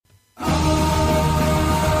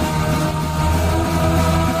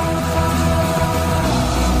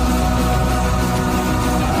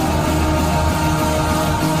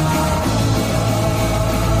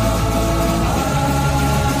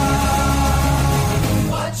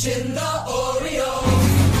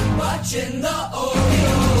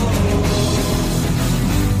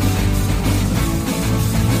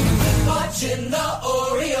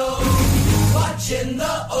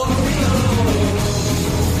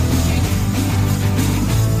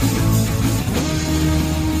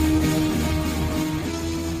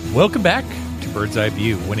Welcome back to Bird's Eye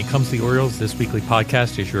View. When it comes to the Orioles, this weekly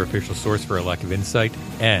podcast is your official source for a lack of insight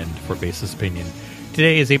and for baseless opinion.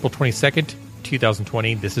 Today is April 22nd,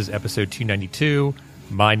 2020. This is episode 292.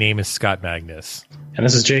 My name is Scott Magnus. And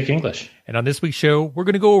this is Jake English. And on this week's show, we're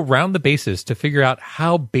going to go around the bases to figure out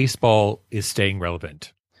how baseball is staying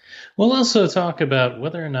relevant. We'll also talk about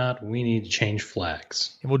whether or not we need to change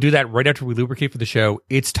flags. And we'll do that right after we lubricate for the show.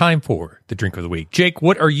 It's time for the drink of the week. Jake,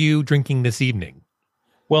 what are you drinking this evening?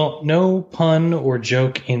 Well, no pun or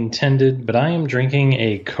joke intended, but I am drinking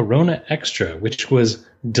a Corona Extra, which was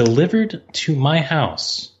delivered to my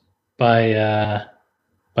house by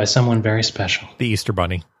someone very special. The Easter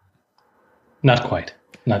Bunny. Not quite.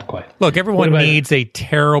 Not quite. Look, everyone needs a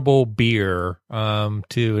terrible beer to,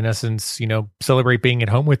 in essence, celebrate being at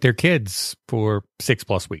home with their kids for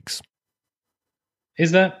 6+ weeks.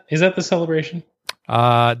 Is that the celebration?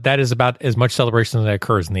 That is about as much celebration that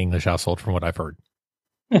occurs in the English household, from what I've heard.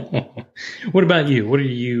 What about you? What are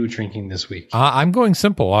you drinking this week? I'm going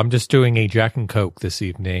simple. I'm just doing a Jack and Coke this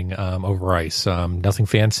evening over ice. Nothing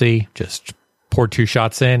fancy. Just poured 2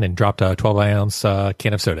 shots in and dropped a 12-ounce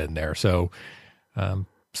can of soda in there. So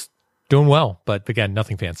doing well, but again,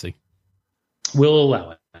 nothing fancy. We'll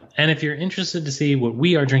allow it. And if you're interested to see what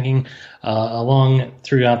we are drinking along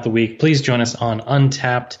throughout the week, please join us on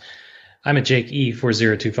Untapped. I'm at Jake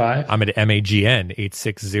E4025. I'm at MAGN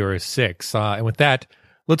 8606. And with that,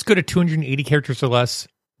 let's go to 280 characters or less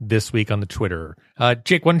this week on the Twitter.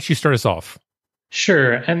 Jake, why don't you start us off?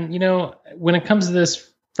 Sure. And, when it comes to this,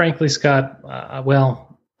 frankly, Scott,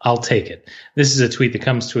 I'll take it. This is a tweet that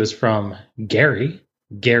comes to us from Gary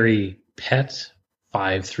Pet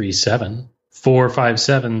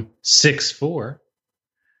 537-457-64,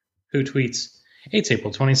 who tweets, it's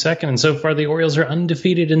April 22nd, and so far the Orioles are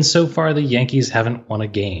undefeated, and so far the Yankees haven't won a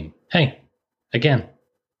game. Hey, again,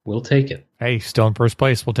 we'll take it. Hey, still in first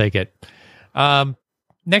place. We'll take it.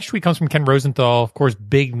 Next tweet comes from Ken Rosenthal. Of course,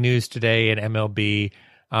 big news today in MLB.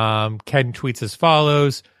 Ken tweets as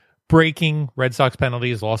follows. Breaking Red Sox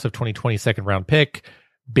penalties, loss of 2020 second-round pick,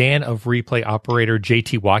 ban of replay operator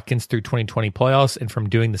J.T. Watkins through 2020 playoffs and from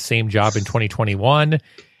doing the same job in 2021,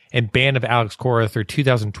 and ban of Alex Cora through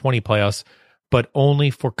 2020 playoffs, but only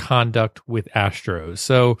for conduct with Astros.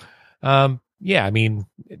 So,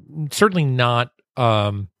 certainly not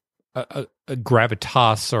a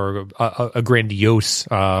gravitas or a grandiose,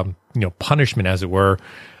 punishment, as it were,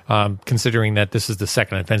 considering that this is the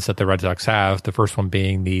second offense that the Red Sox have, the first one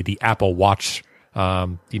being the Apple Watch,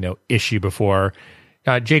 issue before.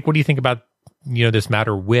 Jake, what do you think about, this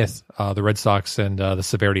matter with the Red Sox and the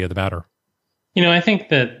severity of the matter? I think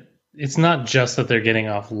that it's not just that they're getting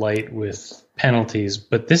off light with penalties,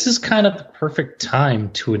 but this is kind of the perfect time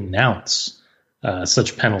to announce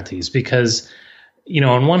such penalties because,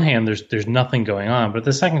 on one hand, there's nothing going on, but at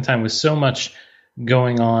the second time, with so much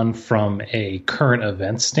going on from a current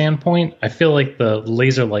event standpoint, I feel like the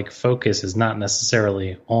laser-like focus is not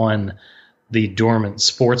necessarily on the dormant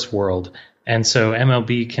sports world, and so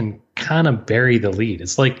MLB can kind of bury the lead.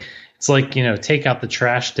 It's like take out the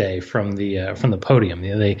trash day from the podium.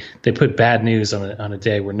 They put bad news on a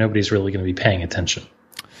day where nobody's really going to be paying attention.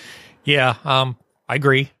 Yeah, I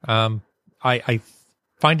agree. I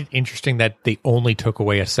find it interesting that they only took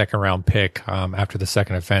away a second-round pick after the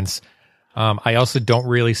second offense. I also don't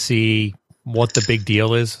really see what the big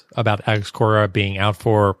deal is about Alex Cora being out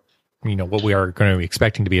for, what we are going to be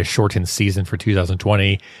expecting to be a shortened season for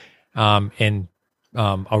 2020, and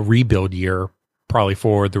a rebuild year probably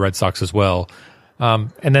for the Red Sox as well.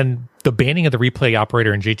 And then the banning of the replay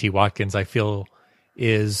operator and JT Watkins, I feel,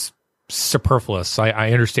 is superfluous.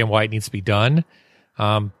 I understand why it needs to be done.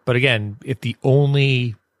 But again, if the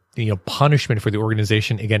only, punishment for the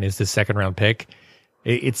organization, again, is the second round pick,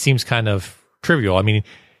 it seems kind of trivial. I mean,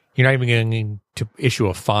 you're not even going to issue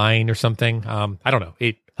a fine or something. I don't know.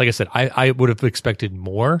 Like I said, I would have expected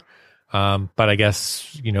more. But I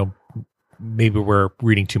guess, maybe we're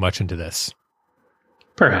reading too much into this.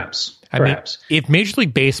 Perhaps. I mean, if Major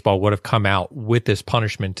League Baseball would have come out with this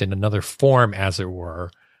punishment in another form, as it were,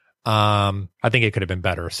 I think it could have been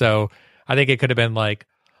better. So I think it could have been like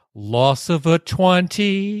loss of a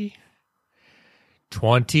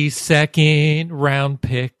 22nd round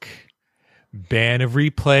pick, ban of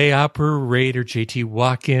replay operator JT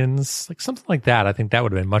Watkins, like something like that. I think that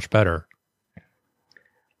would have been much better.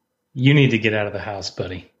 You need to get out of the house,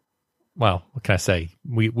 buddy. Well, what can I say?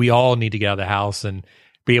 We all need to get out of the house and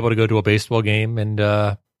be able to go to a baseball game and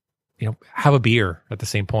have a beer at the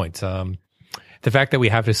same point. The fact that we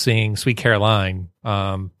have to sing "Sweet Caroline"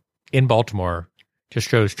 in Baltimore just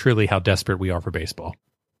shows truly how desperate we are for baseball.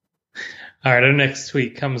 All right, our next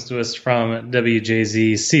tweet comes to us from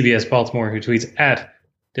WJZ CBS Baltimore, who tweets at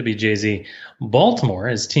WJZ. Baltimore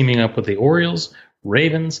is teaming up with the Orioles,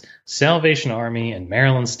 Ravens, Salvation Army, and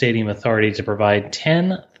Maryland Stadium Authority to provide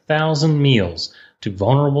 10,000 meals to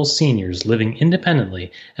vulnerable seniors living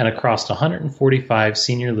independently and across 145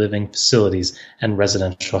 senior living facilities and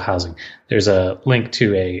residential housing. There's a link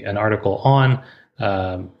to an article on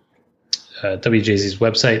WJZ's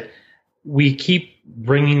website. We keep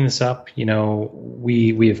bringing this up.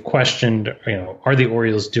 We have questioned, are the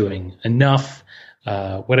Orioles doing enough?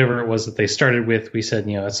 Whatever it was that they started with, we said,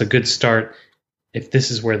 it's a good start. If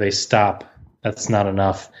this is where they stop, that's not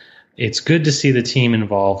enough. It's good to see the team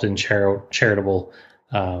involved in charitable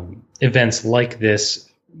events like this.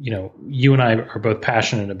 You and I are both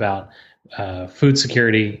passionate about food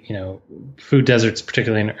security. Food deserts,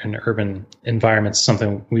 particularly in urban environments,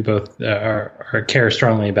 something we both care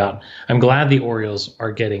strongly about. I'm glad the Orioles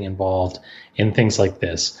are getting involved in things like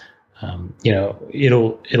this.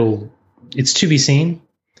 It's to be seen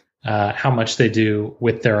how much they do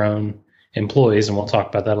with their own employees, and we'll talk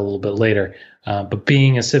about that a little bit later. But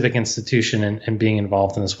being a civic institution and being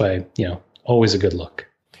involved in this way, always a good look.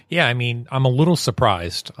 Yeah, I mean, I'm a little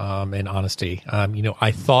surprised, in honesty.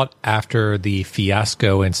 I thought after the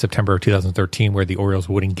fiasco in September of 2013, where the Orioles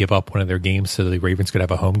wouldn't give up one of their games so the Ravens could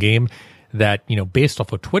have a home game, that, based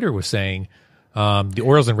off what Twitter was saying, the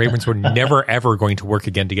Orioles and Ravens were never, ever going to work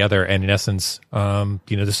again together. And in essence,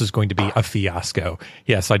 this is going to be a fiasco.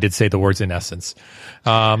 Yes, I did say the words in essence.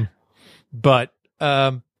 But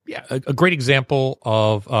a great example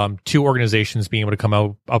of two organizations being able to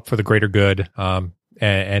come up for the greater good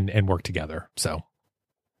and work together.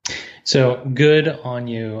 So good on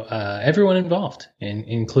you, everyone involved,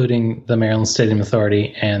 including the Maryland Stadium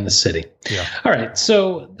Authority and the city. Yeah. All right,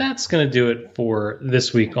 so that's going to do it for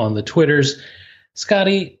this week on the Twitters.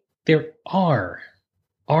 Scotty, there are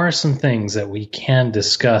some things that we can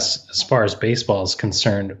discuss as far as baseball is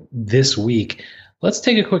concerned this week. Let's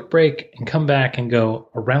take a quick break and come back and go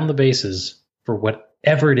around the bases for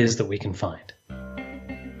whatever it is that we can find.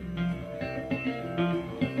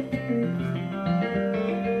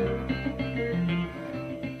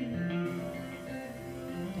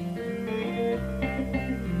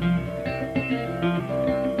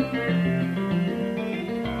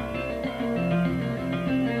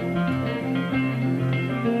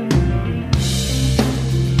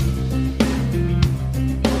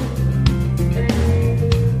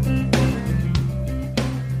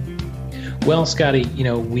 Well, Scotty,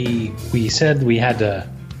 we said we had to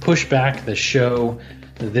push back the show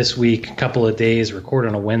this week a couple of days, record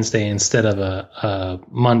on a Wednesday instead of a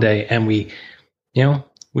Monday, and we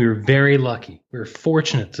were very lucky. We were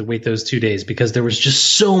fortunate to wait those 2 days because there was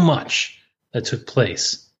just so much that took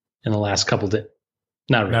place in the last couple of days.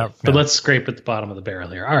 Not really, No. But let's scrape at the bottom of the barrel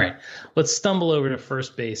here. All right, let's stumble over to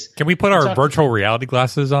first base. Can we put our virtual reality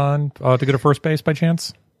glasses on to go to first base by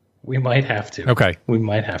chance? We might have to. Okay. We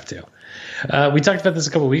might have to. We talked about this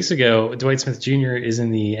a couple of weeks ago. Dwight Smith Jr. is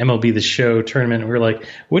in the MLB The Show tournament. And we were like,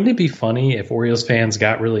 wouldn't it be funny if Orioles fans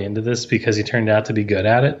got really into this because he turned out to be good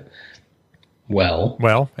at it? Well,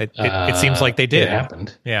 it seems like they did. It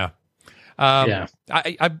happened. Yeah. Yeah.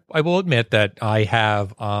 I will admit that I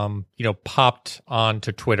have, popped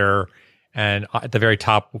onto Twitter, and at the very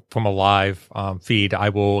top from a live feed, I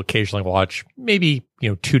will occasionally watch maybe,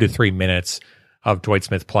 2 to 3 minutes of Dwight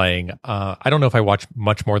Smith playing. I don't know if I watch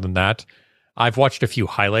much more than that. I've watched a few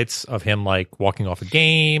highlights of him like walking off a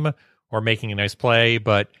game or making a nice play,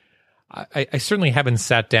 but I certainly haven't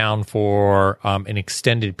sat down for an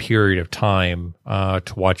extended period of time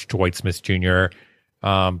to watch Dwight Smith Jr.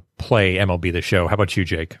 Play MLB The Show. How about you,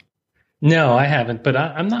 Jake? No, I haven't, but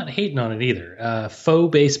I'm not hating on it either.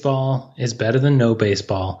 Faux baseball is better than no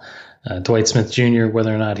baseball. Dwight Smith Jr.,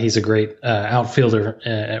 whether or not he's a great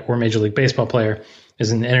outfielder or Major League Baseball player,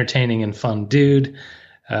 is an entertaining and fun dude.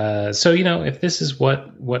 So, if this is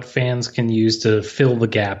what fans can use to fill the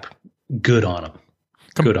gap, good on him.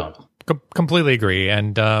 Good on him. Completely agree.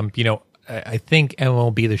 And, I think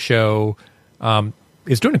MLB The Show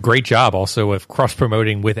is doing a great job also of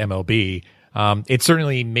cross-promoting with MLB. It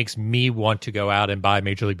certainly makes me want to go out and buy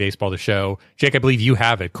Major League Baseball The Show. Jake, I believe you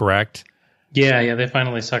have it, correct? Yeah, they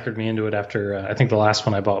finally suckered me into it after I think the last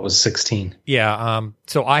one I bought was 16. Yeah,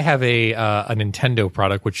 so I have a Nintendo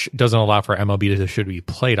product which doesn't allow for MLB The Show to be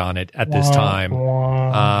played on it at this time.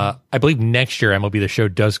 I believe next year MLB The Show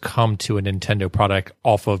does come to a Nintendo product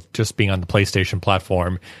off of just being on the PlayStation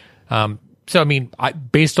platform. So I mean,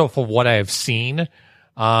 based off of what I have seen,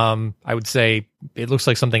 I would say it looks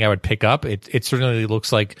like something I would pick up. It certainly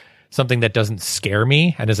looks like something that doesn't scare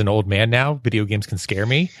me. And as an old man now, video games can scare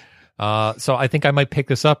me. So I think I might pick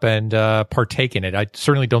this up and partake in it. I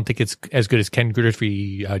certainly don't think it's as good as Ken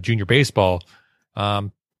Griffey Junior Baseball.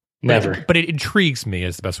 Never. But it intrigues me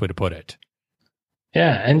is the best way to put it.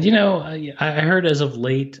 Yeah. And, I heard as of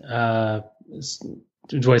late,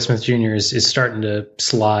 Dwight Smith Jr. is starting to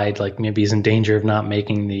slide, like maybe he's in danger of not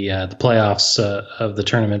making the playoffs of the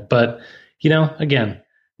tournament. But, again,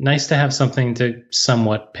 nice to have something to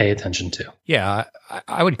somewhat pay attention to. Yeah,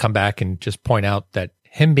 I would come back and just point out that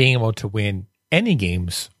him being able to win any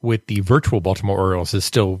games with the virtual Baltimore Orioles is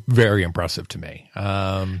still very impressive to me.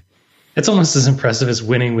 It's almost as impressive as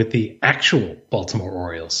winning with the actual Baltimore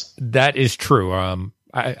Orioles. That is true.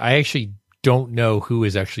 I actually don't know who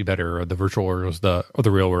is actually better, the virtual Orioles or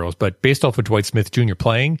the real Orioles, but based off of Dwight Smith Jr.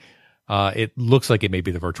 playing, it looks like it may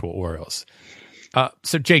be the virtual Orioles.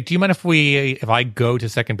 So Jake, do you mind if I go to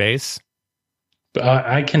second base?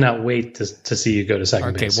 I cannot wait to see you go to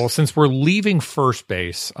second base. Okay, well, since we're leaving first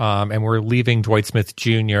base and we're leaving Dwight Smith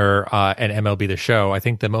Jr. And MLB The Show, I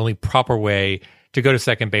think the only proper way to go to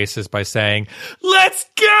second base is by saying, let's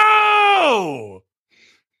go!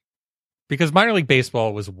 Because minor league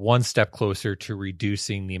baseball was one step closer to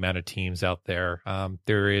reducing the amount of teams out there.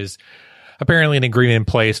 There is apparently an agreement in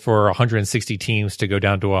place for 160 teams to go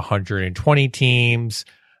down to 120 teams.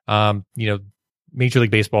 Major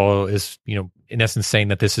League Baseball is, in essence saying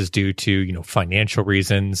that this is due to, financial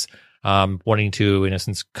reasons, wanting to, in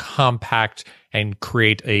essence, compact and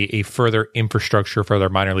create a further infrastructure for their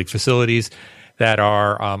minor league facilities that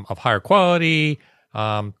are of higher quality,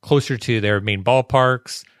 closer to their main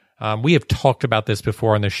ballparks. We have talked about this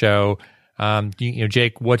before on the show.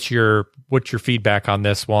 Jake, what's your feedback on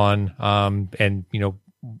this one? And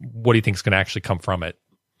what do you think is going to actually come from it?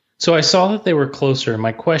 So I saw that they were closer.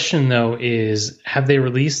 My question, though, is have they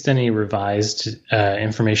released any revised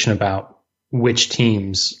information about which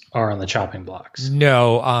teams are on the chopping blocks?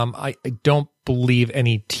 No, I don't believe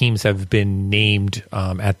any teams have been named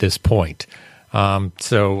at this point. In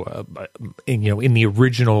the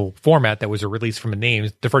original format that was a release from the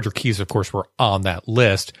names, the Frederick Keys, of course, were on that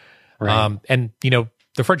list. Right.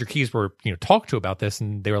 The Frederick Keys were, talked to about this,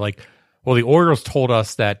 and they were like, well, the Orioles told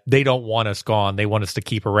us that they don't want us gone. They want us to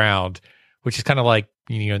keep around, which is kind of like,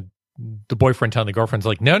 the boyfriend telling the girlfriend's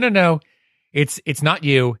like, no, it's not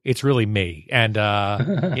you. It's really me. And,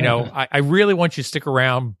 I really want you to stick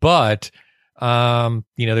around, but,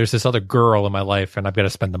 there's this other girl in my life and I've got to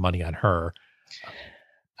spend the money on her.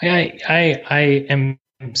 I am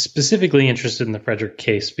specifically interested in the Frederick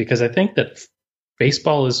case because I think that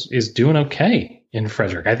baseball is doing okay in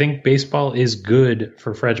Frederick. I think baseball is good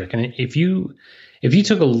for Frederick. And if you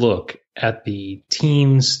took a look at the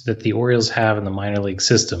teams that the Orioles have in the minor league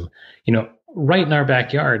system, right in our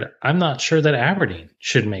backyard, I'm not sure that Aberdeen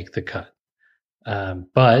should make the cut.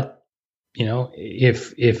 But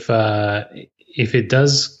if it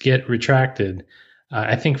does get retracted,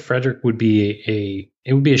 I think Frederick would be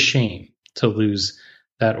a shame to lose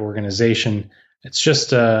that organization. It's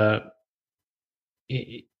just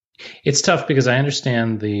it's tough because I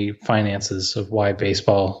understand the finances of why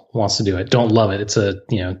baseball wants to do it. Don't love it. It's a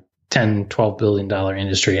 $10-12 billion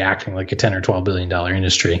industry acting like a $10 or $12 billion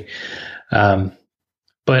industry.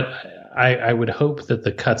 But I would hope that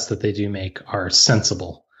the cuts that they do make are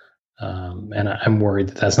sensible. And I'm worried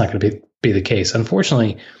that that's not going to be the case.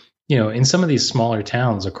 Unfortunately, in some of these smaller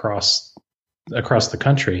towns across the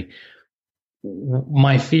country,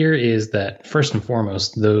 my fear is that first and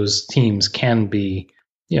foremost, those teams can be,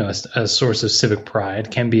 a source of civic pride,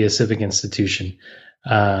 can be a civic institution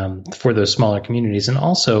for those smaller communities. And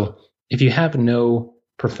also, if you have no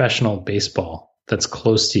professional baseball that's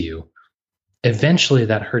close to you, eventually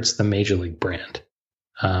that hurts the major league brand.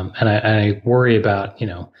 And I worry about,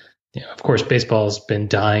 of course, baseball has been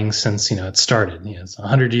dying since, it started. It's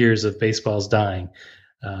 100 years of baseball's dying.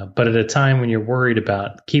 But at a time when you're worried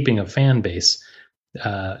about keeping a fan base,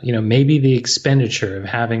 maybe the expenditure of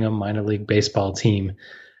having a minor league baseball team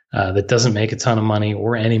that doesn't make a ton of money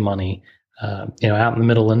or any money, out in the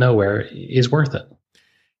middle of nowhere is worth it.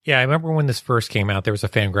 Yeah, I remember when this first came out, there was a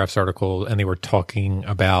Fangraphs article, and they were talking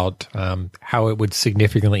about how it would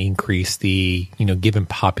significantly increase the given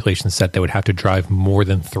population set that would have to drive more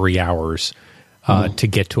than 3 hours to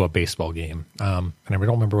get to a baseball game. And I don't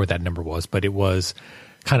remember what that number was, but it was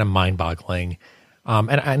kind of mind-boggling.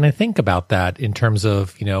 And I think about that in terms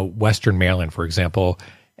of Western Maryland, for example,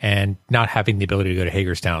 and not having the ability to go to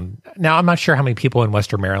Hagerstown. Now, I'm not sure how many people in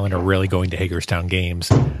Western Maryland are really going to Hagerstown games,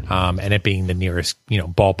 and it being the nearest,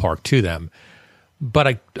 ballpark to them.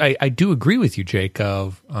 But I do agree with you, Jake,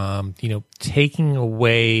 of, taking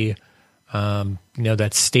away,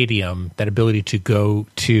 that stadium, that ability to go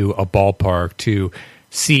to a ballpark, to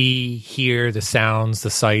see, hear the sounds,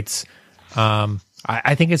 the sights.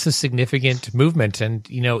 I think it's a significant movement, and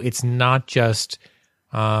it's not just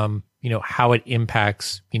how it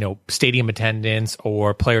impacts stadium attendance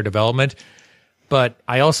or player development, but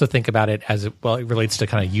I also think about it as it relates to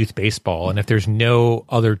kind of youth baseball. And if there's no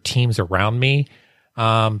other teams around me,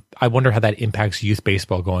 I wonder how that impacts youth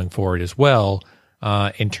baseball going forward as well,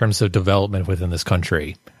 in terms of development within this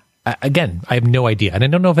country. Again, I have no idea, and I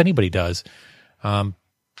don't know if anybody does,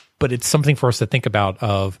 but it's something for us to think about.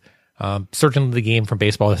 Certainly the game from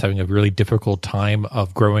baseball is having a really difficult time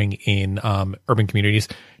of growing in urban communities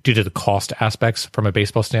due to the cost aspects from a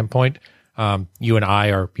baseball standpoint. You and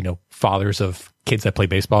I are, fathers of kids that play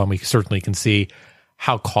baseball, and we certainly can see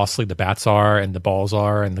how costly the bats are and the balls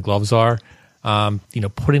are and the gloves are.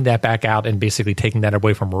 Putting that back out and basically taking that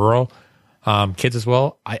away from rural kids as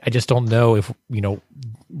well. I just don't know if,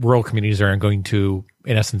 rural communities are going to,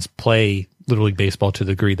 in essence, play Little League baseball to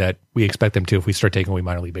the degree that we expect them to if we start taking away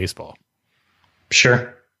minor league baseball.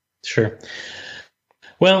 Sure.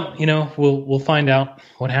 Well, we'll find out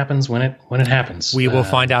what happens when it happens. We will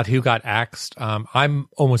find out who got axed. I'm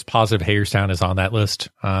almost positive Hagerstown is on that list.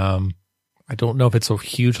 I don't know if it's a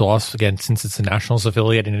huge loss, again, since it's a Nationals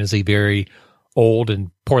affiliate and it is a very old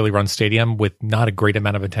and poorly run stadium with not a great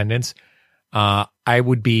amount of attendance. I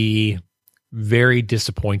would be very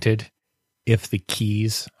disappointed if the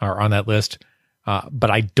Keys are on that list,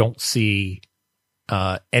 but I don't see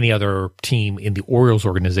any other team in the Orioles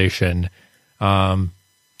organization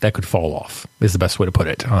that could fall off, is the best way to put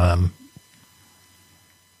it. I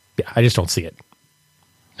just don't see it.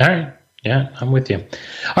 All right. Yeah, I'm with you.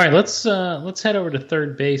 All right, let's head over to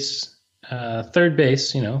third base. Third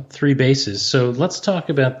base, 3 bases. So let's talk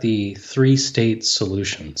about the 3-state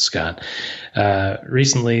solution, Scott.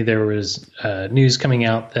 Recently, there was news coming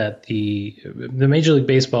out that the Major League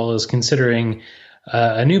Baseball is considering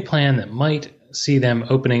a new plan that might see them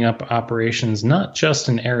opening up operations not just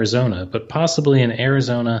in Arizona, but possibly in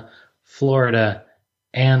Arizona, Florida,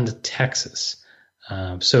 and Texas.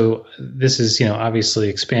 So this is, obviously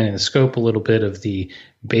expanding the scope a little bit of the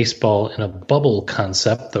baseball in a bubble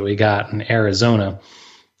concept that we got in Arizona.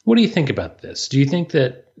 What do you think about this? Do you think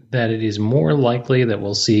that it is more likely that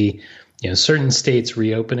we'll see, certain states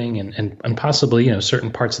reopening and possibly,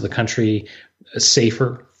 certain parts of the country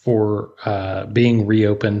safer for being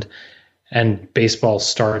reopened, and baseball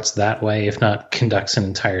starts that way, if not conducts an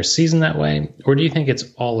entire season that way? Or do you think it's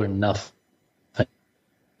all or nothing,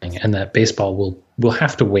 and that baseball will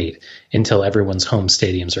have to wait until everyone's home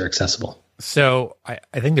stadiums are accessible? So I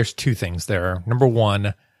think there's 2 things there. Number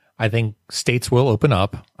one, I think states will open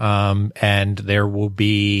up, and there will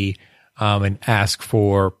be an ask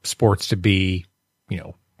for sports to be,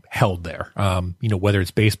 held there. Whether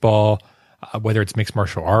it's baseball, whether it's mixed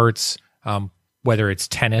martial arts, whether it's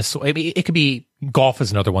tennis. It could be golf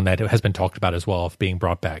is another one that has been talked about as well, of being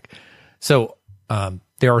brought back. So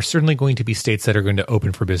there are certainly going to be states that are going to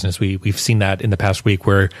open for business. We've seen that in the past week,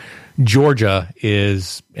 where Georgia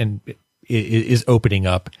is opening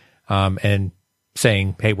up and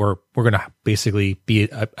saying, "Hey, we're going to basically be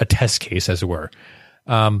a test case, as it were."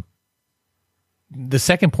 The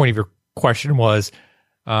second point of your question was,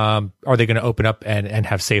 are they going to open up and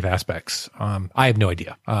have safe aspects? I have no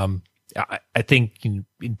idea. I think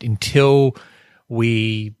until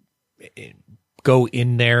we go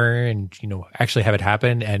in there and, actually have it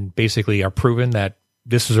happen and basically are proven that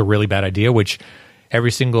this is a really bad idea, which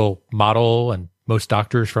every single model and most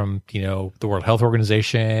doctors from, the World Health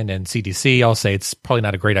Organization and CDC all say it's probably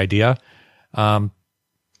not a great idea.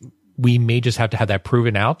 We may just have to have that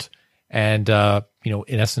proven out and,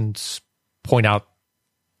 in essence, point out,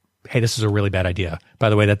 hey, this is a really bad idea. By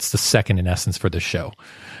the way, that's the second in essence for this show.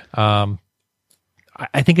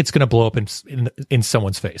 I think it's going to blow up in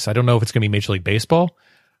someone's face. I don't know if it's going to be Major League Baseball,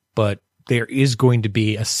 but there is going to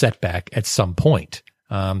be a setback at some point.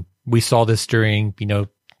 We saw this during,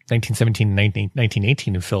 1917 and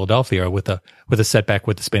 1918 in Philadelphia with a setback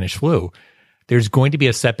with the Spanish flu. There's going to be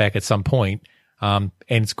a setback at some point, and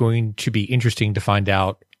it's going to be interesting to find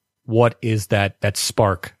out what is that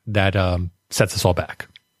spark that sets us all back.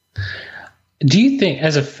 Do you think,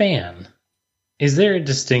 as a fan, is there a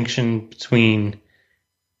distinction between,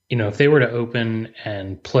 if they were to open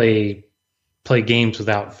and play games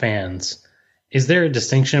without fans, is there a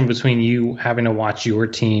distinction between you having to watch your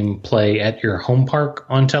team play at your home park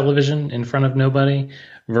on television in front of nobody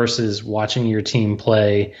versus watching your team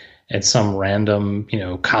play at some random,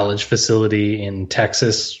 college facility in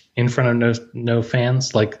Texas in front of no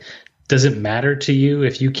fans? Like, does it matter to you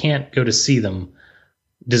if you can't go to see them?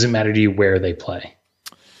 Does it matter to you where they play?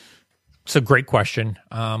 It's a great question.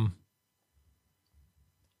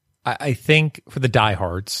 I think for the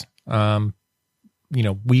diehards,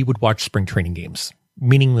 we would watch spring training games,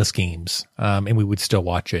 meaningless games, and we would still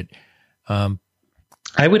watch it.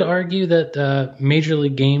 I would argue that Major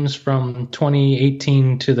League games from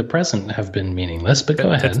 2018 to the present have been meaningless, but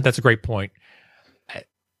go ahead. That's a great point.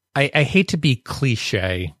 I hate to be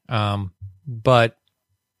cliche, but,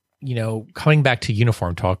 coming back to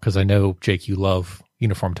uniform talk, because I know, Jake, you love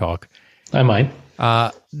uniform talk. I might.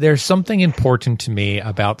 There's something important to me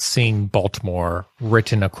about seeing Baltimore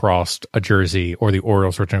written across a jersey or the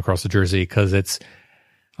Orioles written across a jersey, because it's,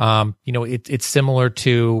 it's similar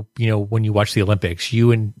to, when you watch the Olympics,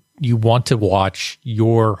 you want to watch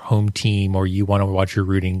your home team, or you want to watch your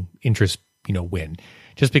rooting interest, win.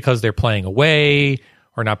 Just because they're playing away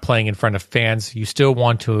or not playing in front of fans, you still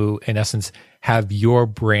want to, in essence, have your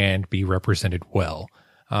brand be represented well.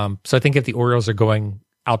 So I think if the Orioles are going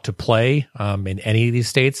out to play in any of these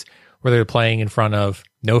states, whether they're playing in front of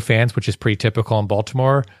no fans, which is pretty typical in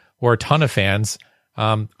Baltimore, or a ton of fans,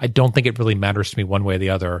 I don't think it really matters to me one way or the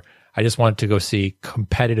other. I just wanted to go see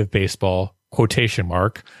competitive baseball, quotation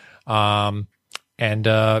mark, and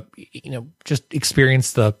just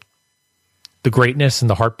experience the greatness and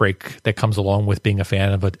the heartbreak that comes along with being a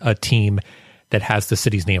fan of a team that has the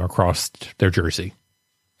city's name across their jersey.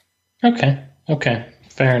 Okay.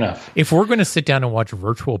 Fair enough. If we're going to sit down and watch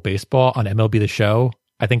virtual baseball on MLB The Show,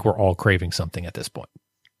 I think we're all craving something at this point.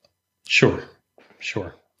 Sure.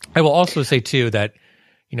 I will also say, too, that,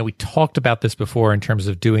 we talked about this before in terms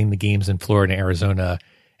of doing the games in Florida and Arizona,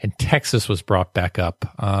 and Texas was brought back up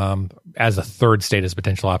as a third state as a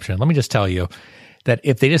potential option. Let me just tell you that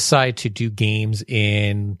if they decide to do games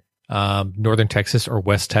in northern Texas or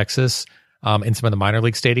West Texas in some of the minor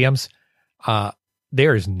league stadiums,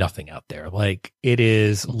 there is nothing out there. Like, it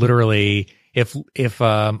is literally, if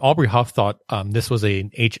Aubrey Huff thought this was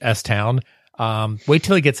an HS town, wait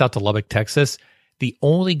till he gets out to Lubbock, Texas. The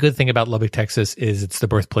only good thing about Lubbock, Texas is it's the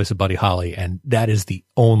birthplace of Buddy Holly, and that is the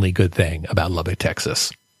only good thing about Lubbock,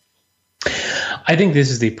 Texas. I think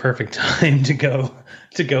this is the perfect time to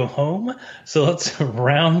go home. So let's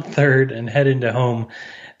round third and head into home.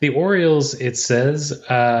 The Orioles, it says,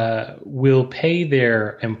 will pay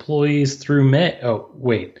their employees through May. Oh,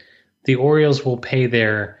 wait. The Orioles will pay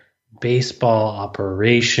their baseball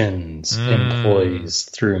operations employees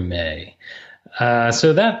through May.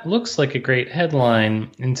 So that looks like a great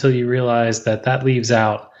headline until you realize that leaves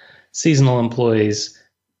out seasonal employees,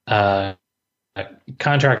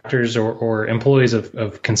 contractors or employees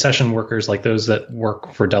of concession workers like those that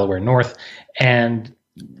work for Delaware North, and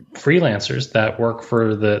freelancers that work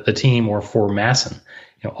for the team or for Masson.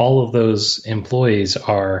 All of those employees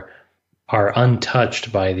are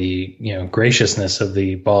untouched by the graciousness of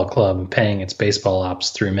the ball club paying its baseball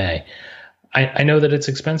ops through May. I know that it's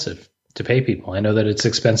expensive to pay people. I know that it's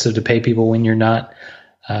expensive to pay people when you're not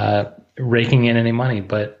raking in any money,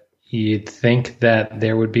 but you'd think that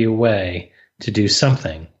there would be a way to do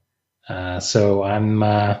something. So I'm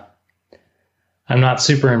not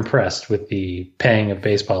super impressed with the paying of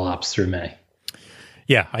baseball ops through May.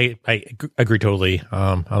 Yeah, I agree totally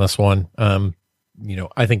on this one.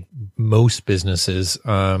 I think most businesses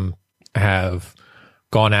have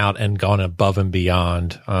gone out and gone above and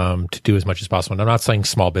beyond to do as much as possible. And I'm not saying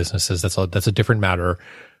small businesses, that's a different matter,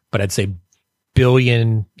 but I'd say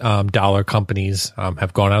billion dollar companies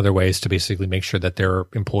have gone out of their ways to basically make sure that their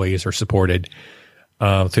employees are supported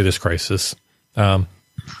through this crisis. And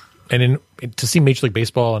to see Major League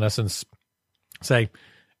Baseball, in essence, say,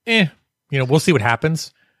 we'll see what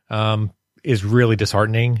happens, is really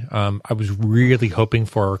disheartening. I was really hoping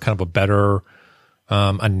for kind of a better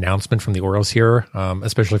announcement from the Orioles here,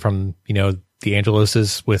 especially from, the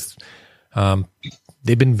Angeloses with,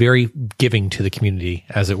 they've been very giving to the community,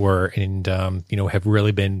 as it were, and, have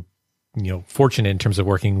really been, fortunate in terms of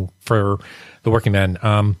working for the working men.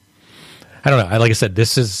 I don't know. Like I said,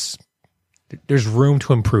 there's room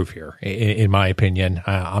to improve here, in my opinion.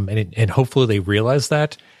 And hopefully they realize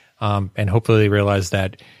that, and hopefully they realize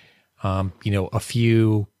that, a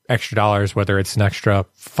few extra dollars, whether it's an extra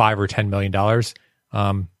 $5 or $10 million,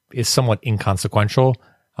 is somewhat inconsequential,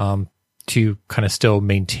 to kind of still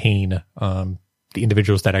maintain, the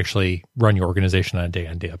individuals that actually run your organization on a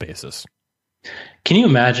day-on-day basis. Can you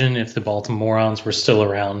imagine if the Baltimoreans were still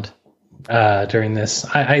around during this?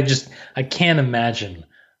 I can't imagine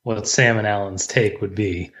what Sam and Alan's take would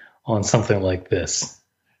be on something like this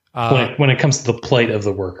when it comes to the plight of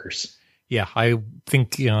the workers. Yeah, I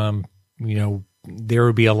think there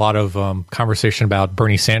would be a lot of conversation about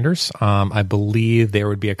Bernie Sanders. I believe there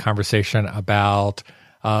would be a conversation about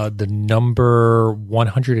the number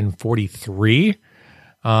 143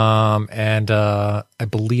 And I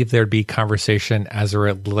believe there'd be conversation as it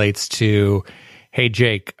relates to, hey,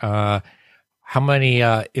 Jake, how many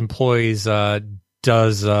employees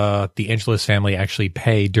does the Angelos family actually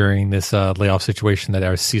pay during this layoff situation that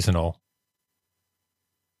are seasonal?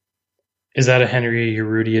 Is that a Henry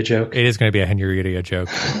Urrutia joke? It is going to be a Henry Urrutia joke.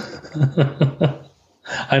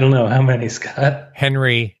 I don't know. How many, Scott?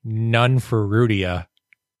 Henry, none for Rudia.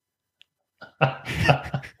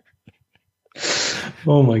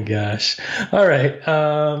 Oh my gosh. All right.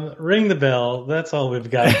 Ring the bell. That's all we've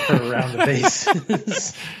got for Around the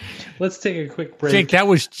Bases. Let's take a quick break. Jake, that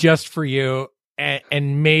was just for you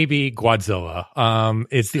and maybe Godzilla.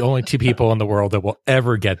 It's the only two people in the world that will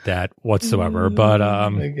ever get that whatsoever. But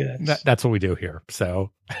that's what we do here.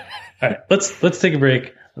 So all right, let's take a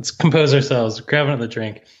break. Let's compose ourselves, grab another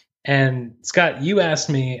drink. And Scott, you asked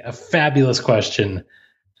me a fabulous question,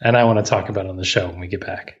 and I want to talk about it on the show when we get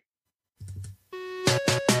back.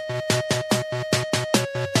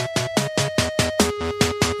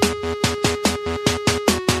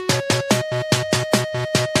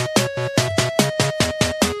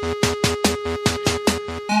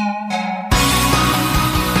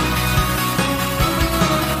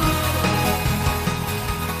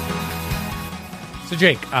 So,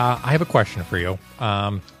 Jake, I have a question for you.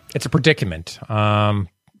 It's a predicament. I'm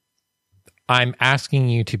asking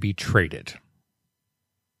you to be traded.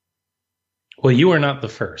 Well, you are not the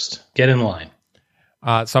first. Get in line.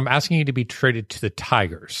 So I'm asking you to be traded to the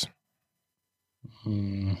Tigers.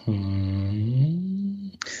 Mm-hmm.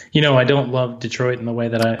 You know, I don't love Detroit in the way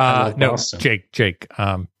that I love Boston. Jake.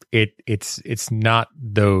 It's not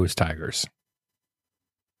those Tigers.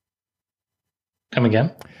 Come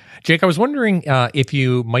again? Jake, I was wondering if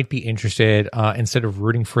you might be interested, instead of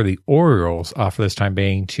rooting for the Orioles for this time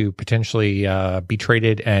being, to potentially be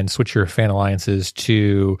traded and switch your fan alliances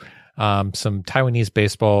to some Taiwanese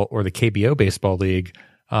baseball or the KBO Baseball League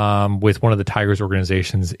with one of the Tigers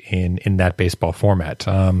organizations in that baseball format.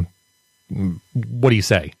 What do you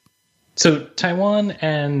say? So Taiwan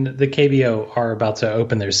and the KBO are about to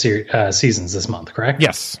open their seasons this month, correct?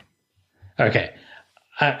 Yes. Okay.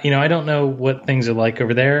 I don't know what things are like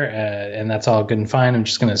over there, and that's all good and fine. I'm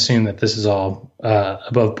just going to assume that this is all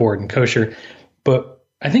above board and kosher. But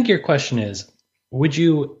I think your question is, would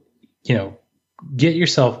you, get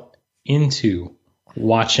yourself into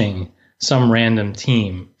watching some random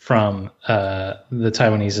team from the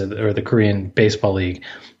Taiwanese or the Korean Baseball League?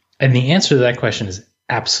 And the answer to that question is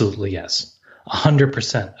absolutely yes.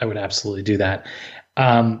 100%. I would absolutely do that.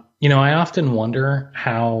 I often wonder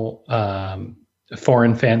how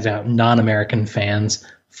foreign fans out, non-American fans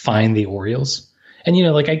find the Orioles. And,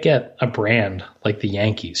 I get a brand like the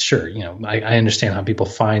Yankees. Sure. I understand how people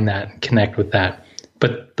find that and connect with that.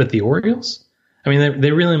 But the Orioles, I mean,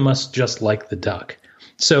 they really must just like the duck.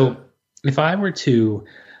 So if I were to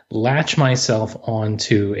latch myself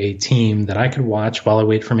onto a team that I could watch while I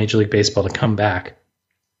wait for Major League Baseball to come back,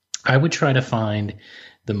 I would try to find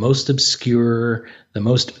the most obscure, the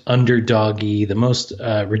most underdoggy, the most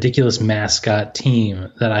ridiculous mascot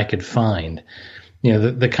team that I could find.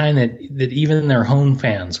 The kind that even their home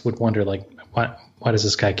fans would wonder, like, why does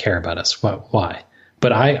this guy care about us? Why?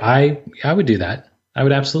 But I would do that. I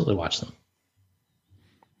would absolutely watch them.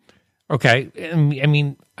 Okay. I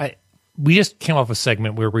mean, we just came off a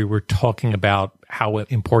segment where we were talking about how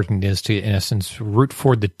important it is to, in essence, root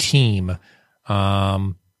for the team,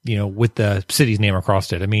 with the city's name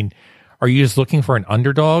across it. I mean, are you just looking for an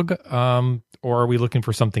underdog, or are we looking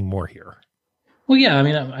for something more here? Well, yeah, I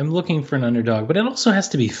mean, I'm looking for an underdog, but it also has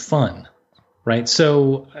to be fun, right?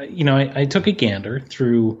 So, I took a gander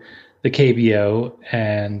through the KBO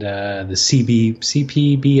and the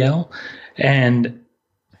CPBL, and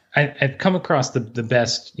I've come across the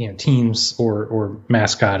best, teams or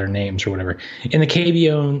mascot or names or whatever. In the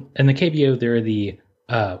KBO, there are the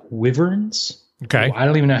Wyverns. Okay. I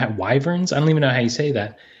don't even know how Wyverns. I don't even know how you say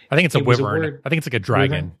that. I think it's a wyvern. I think it's like a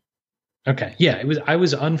dragon. Wyvern? Okay. Yeah, I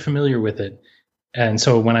was unfamiliar with it. And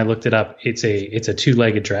so when I looked it up, it's a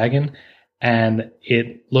two-legged dragon, and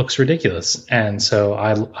it looks ridiculous. And so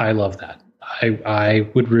I love that. I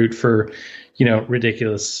would root for,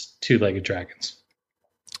 ridiculous two-legged dragons.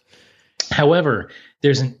 However,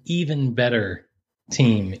 there's an even better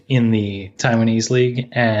team in the Taiwanese league,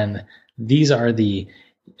 and these are the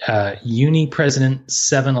Uni-President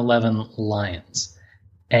 7-Eleven Lions.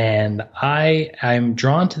 And I'm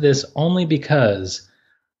drawn to this only because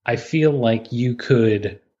I feel like you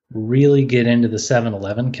could really get into the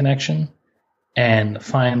 7-Eleven connection and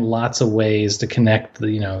find lots of ways to connect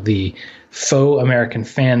the faux American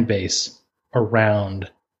fan base around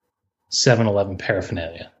 7-Eleven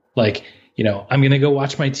paraphernalia. Like, I'm going to go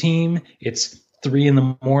watch my team. It's 3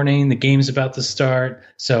 a.m. The game's about to start.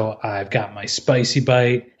 So I've got my spicy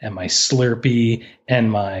bite and my Slurpee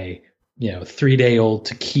and my, 3-day-old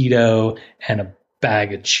taquito and a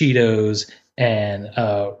bag of Cheetos and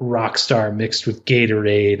Rockstar mixed with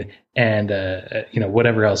Gatorade and,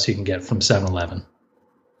 whatever else you can get from 7-Eleven.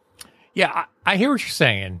 Yeah, I hear what you're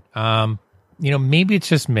saying. Maybe it's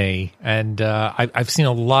just me. And I've seen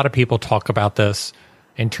a lot of people talk about this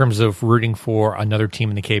in terms of rooting for another team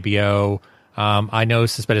in the KBO. I know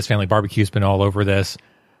Suspended Family Barbecue's been all over this.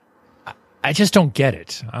 I just don't get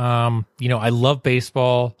it. I love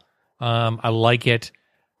baseball. I like it,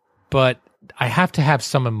 but I have to have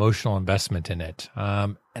some emotional investment in it.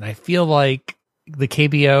 And I feel like the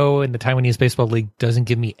KBO and the Taiwanese Baseball League doesn't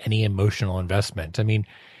give me any emotional investment. I mean,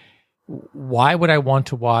 why would I want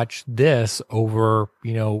to watch this over,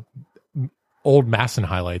 old Masson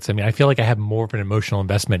highlights? I mean, I feel like I have more of an emotional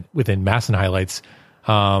investment within Masson highlights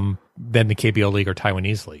than the KBO League or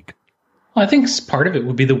Taiwanese League. Well, I think part of it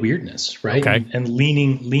would be the weirdness, right? Okay. And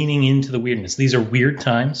leaning into the weirdness. These are weird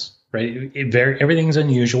times, right? Everything's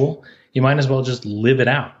unusual. You might as well just live it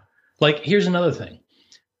out. Like, here's another thing.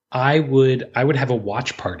 I would have a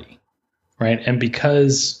watch party, right? And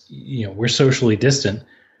because, we're socially distant,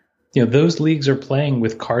 those leagues are playing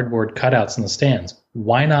with cardboard cutouts in the stands.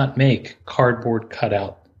 Why not make cardboard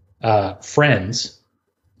cutout friends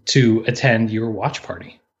to attend your watch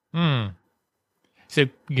party? So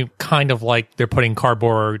kind of like they're putting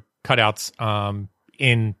cardboard cutouts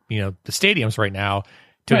in the stadiums right now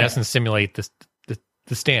to in essence simulate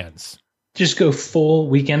the stands. Just go full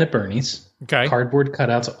Weekend at Bernie's. Okay. Cardboard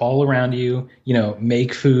cutouts all around you,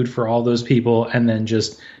 make food for all those people and then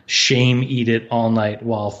just shame eat it all night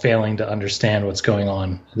while failing to understand what's going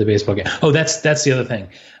on in the baseball game. Oh, that's the other thing.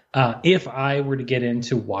 If I were to get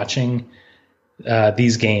into watching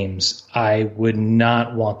these games, I would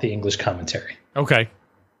not want the English commentary. Okay.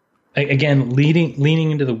 Again,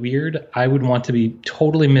 leaning into the weird, I would want to be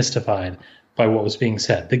totally mystified by what was being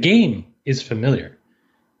said. The game is familiar,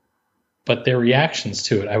 but their reactions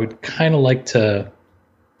to it, I would kind of like to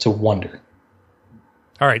wonder.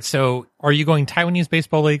 All right. So, are you going Taiwanese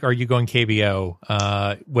Baseball League or are you going KBO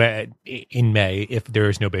in May if there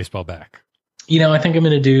is no baseball back? I think I'm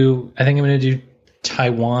going to do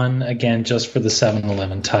Taiwan again just for the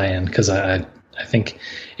 7-Eleven tie-in because I think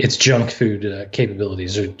its junk food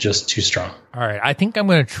capabilities are just too strong. All right. I think I'm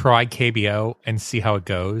going to try KBO and see how it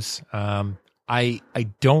goes. I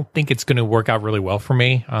don't think it's going to work out really well for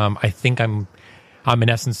me. I think I'm in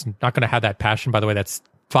essence not going to have that passion. By the way, that's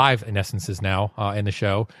 5 in essences now in the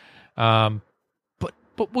show. But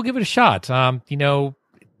we'll give it a shot.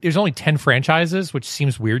 There's only 10 franchises, which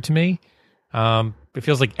seems weird to me. It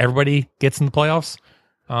feels like everybody gets in the playoffs.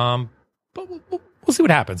 But we'll see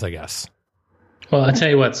what happens, I guess. Well, I'll tell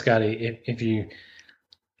you what, Scotty, if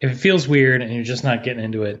it feels weird and you're just not getting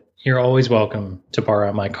into it, you're always welcome to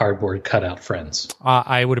borrow my cardboard cutout friends.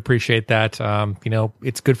 I would appreciate that.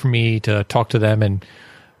 It's good for me to talk to them and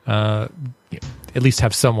at least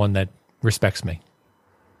have someone that respects me.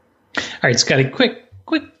 All right, Scotty, quick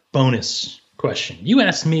bonus question. You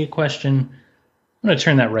asked me a question. I'm going to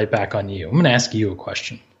turn that right back on you. I'm going to ask you a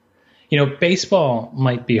question. Baseball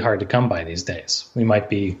might be hard to come by these days. We might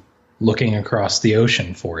be looking across the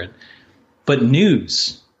ocean for it. But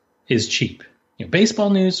news is cheap. Baseball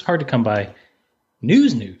news, hard to come by.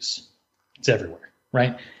 News, it's everywhere,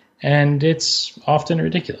 right? And it's often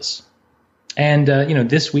ridiculous. And,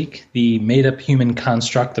 this week, the made-up human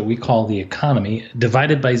construct that we call the economy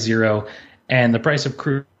divided by zero, and the price of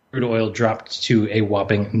crude oil dropped to a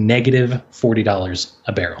whopping negative $40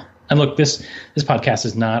 a barrel. And look, this podcast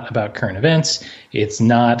is not about current events. It's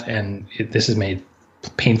not, this is made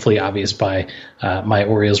painfully obvious by my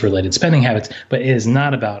Orioles-related spending habits, but it is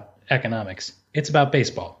not about economics. It's about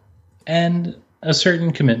baseball and a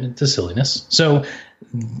certain commitment to silliness. So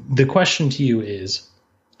the question to you is,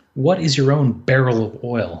 what is your own barrel of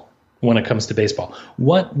oil when it comes to baseball?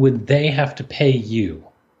 What would they have to pay you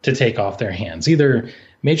to take off their hands? Either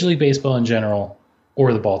Major League Baseball in general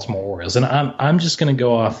or the Baltimore Orioles. And I'm just going to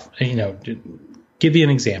go off, give you an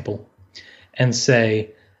example and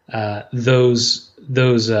say those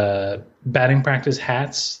batting practice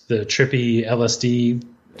hats, the trippy LSD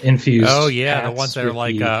infused. Oh yeah, hats the ones that are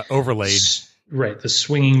like overlaid. Right, the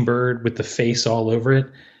swinging bird with the face all over it.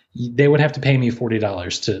 They would have to pay me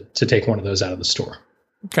 $40 to take one of those out of the store.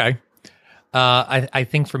 Okay. I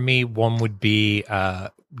think for me, one would be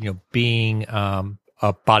being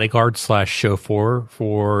a bodyguard / chauffeur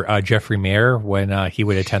for Jeffrey Mayer when he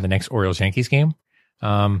would attend the next Orioles Yankees game.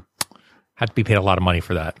 Had to be paid a lot of money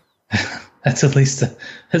for that. That's at least a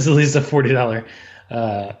 $40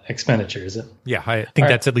 expenditure, is it? Yeah, I think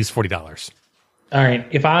that's at least $40. All right.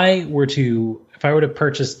 If I were to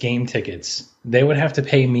purchase game tickets, they would have to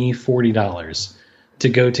pay me $40 to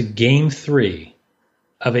go to Game 3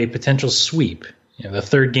 of a potential sweep, the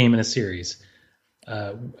third game in a series,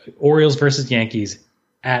 Orioles versus Yankees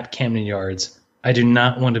at Camden Yards. I do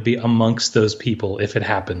not want to be amongst those people if it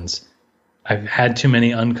happens. I've had too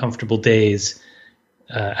many uncomfortable days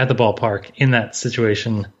at the ballpark in that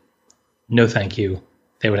situation. No, thank you.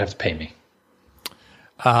 They would have to pay me.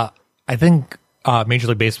 I think Major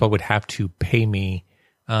League Baseball would have to pay me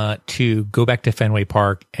to go back to Fenway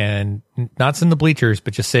Park and not sit in the bleachers,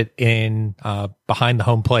 but just sit in behind the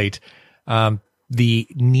home plate. The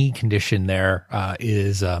knee condition there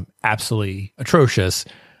is absolutely atrocious.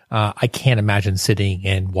 I can't imagine sitting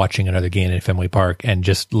and watching another game in Fenway Park and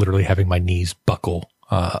just literally having my knees buckle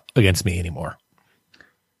against me anymore.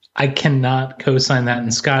 I cannot co-sign that.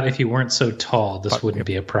 And Scott, if you weren't so tall, this wouldn't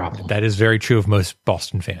be a problem. That is very true of most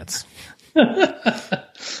Boston fans. All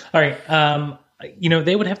right.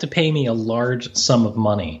 They would have to pay me a large sum of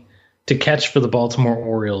money to catch for the Baltimore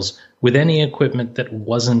Orioles with any equipment that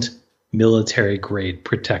wasn't military grade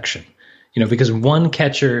protection. Because one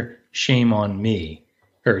catcher, shame on me,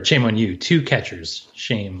 or shame on you. Two catchers,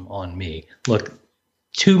 shame on me. Look,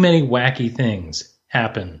 too many wacky things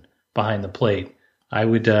happen behind the plate. I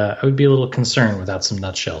would be a little concerned without some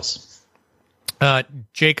nutshells.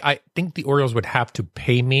 Jake, I think the Orioles would have to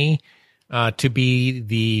pay me to be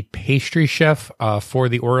the pastry chef for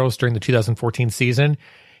the Orioles during the 2014 season.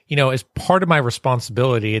 As part of my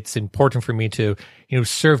responsibility, it's important for me to,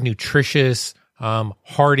 serve nutritious,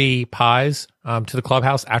 hearty pies to the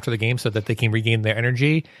clubhouse after the game so that they can regain their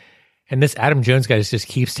energy. And this Adam Jones guy just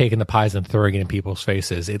keeps taking the pies and throwing it in people's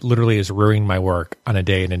faces. It literally is ruining my work on a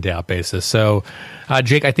day in and day out basis. So,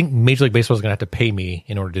 Jake, I think Major League Baseball is going to have to pay me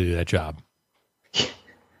in order to do that job.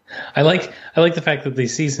 I like the fact that the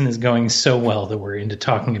season is going so well that we're into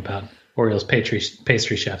talking about Orioles pastry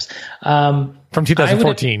chefs. From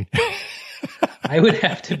 2014. I would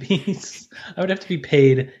have to be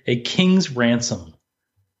paid a king's ransom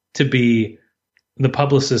to be the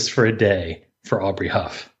publicist for a day for Aubrey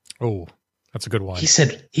Huff. Oh, that's a good one. He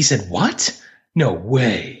said, what? No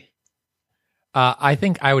way. I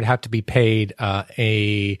think I would have to be paid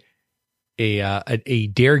a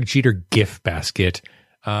Derek Jeter gift basket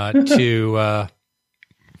to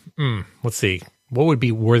let's see, what would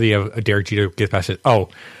be worthy of a Derek Jeter gift basket? Oh,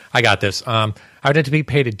 I got this. I would have to be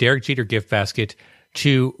paid a Derek Jeter gift basket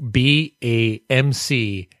to be a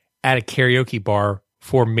MC at a karaoke bar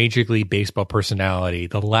for Major League Baseball personality.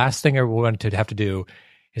 The last thing I want to have to do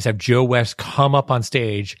is have Joe West come up on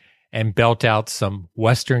stage and belt out some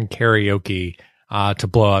Western karaoke to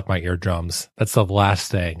blow out my eardrums. That's the last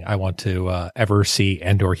thing I want to ever see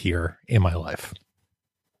and or hear in my life.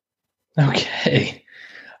 Okay.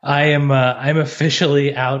 I'm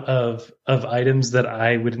officially out of items that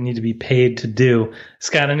I would need to be paid to do.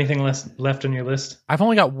 Scott, anything left on your list? I've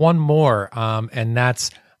only got one more, and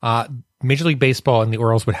that's Major League Baseball and the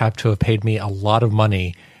Orioles would have to have paid me a lot of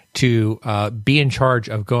money to be in charge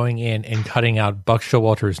of going in and cutting out Buck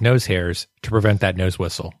Showalter's nose hairs to prevent that nose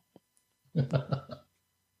whistle. All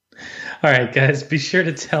right, guys, be sure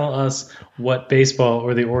to tell us what baseball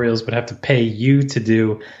or the Orioles would have to pay you to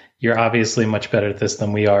do. You're obviously much better at this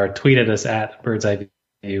than we are. Tweet at us at Bird's Eye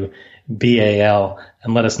View, BAL,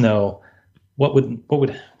 and let us know what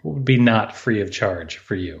would be not free of charge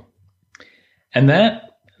for you. And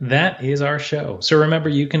that is our show. So remember,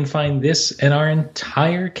 you can find this and our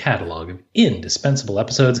entire catalog of indispensable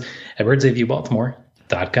episodes at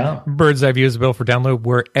birdseyeviewbaltimore.com. Bird's Eye View is available for download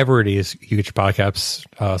wherever it is you get your podcasts.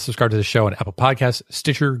 Subscribe to the show on Apple Podcasts,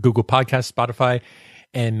 Stitcher, Google Podcasts, Spotify,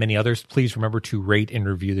 and many others. Please remember to rate and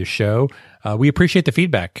review the show. We appreciate the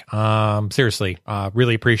feedback. Seriously,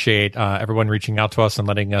 really appreciate everyone reaching out to us and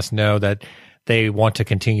letting us know that they want to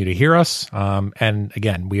continue to hear us. And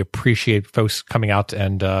again, we appreciate folks coming out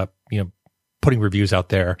and putting reviews out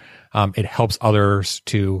there. It helps others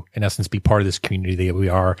to, in essence, be part of this community that we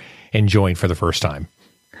are enjoying for the first time.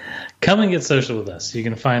 Come and get social with us. You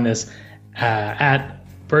can find us at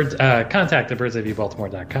contact at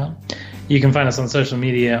birdseyeviewbaltimore.com. You can find us on social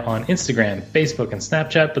media on Instagram, Facebook, and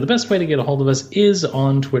Snapchat, but the best way to get a hold of us is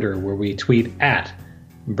on Twitter, where we tweet at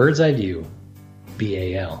Bird's Eye View,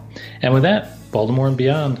 BAL. And with that, Baltimore and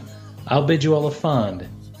beyond, I'll bid you all a fond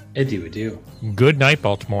adieu. Good night,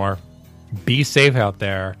 Baltimore. Be safe out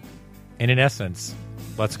there. And in essence,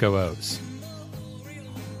 let's go O's.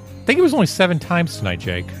 I think it was only 7 times tonight,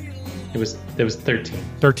 Jake. There was 13.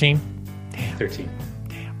 13? Damn. 13.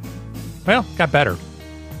 Damn. Well, got better.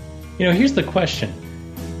 Here's the question.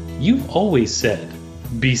 You've always said,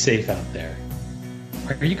 be safe out there.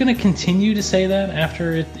 Are you going to continue to say that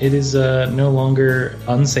after it is no longer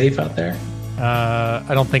unsafe out there?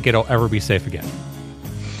 I don't think it'll ever be safe again.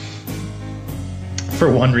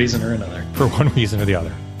 For one reason or another. For one reason or the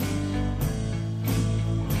other.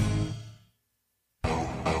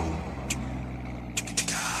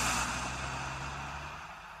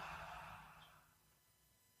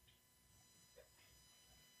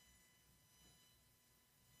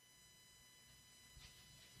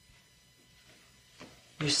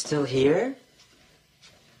 You're still here?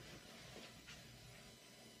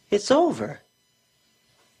 It's over.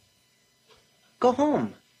 Go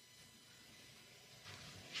home.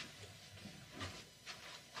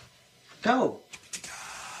 Go.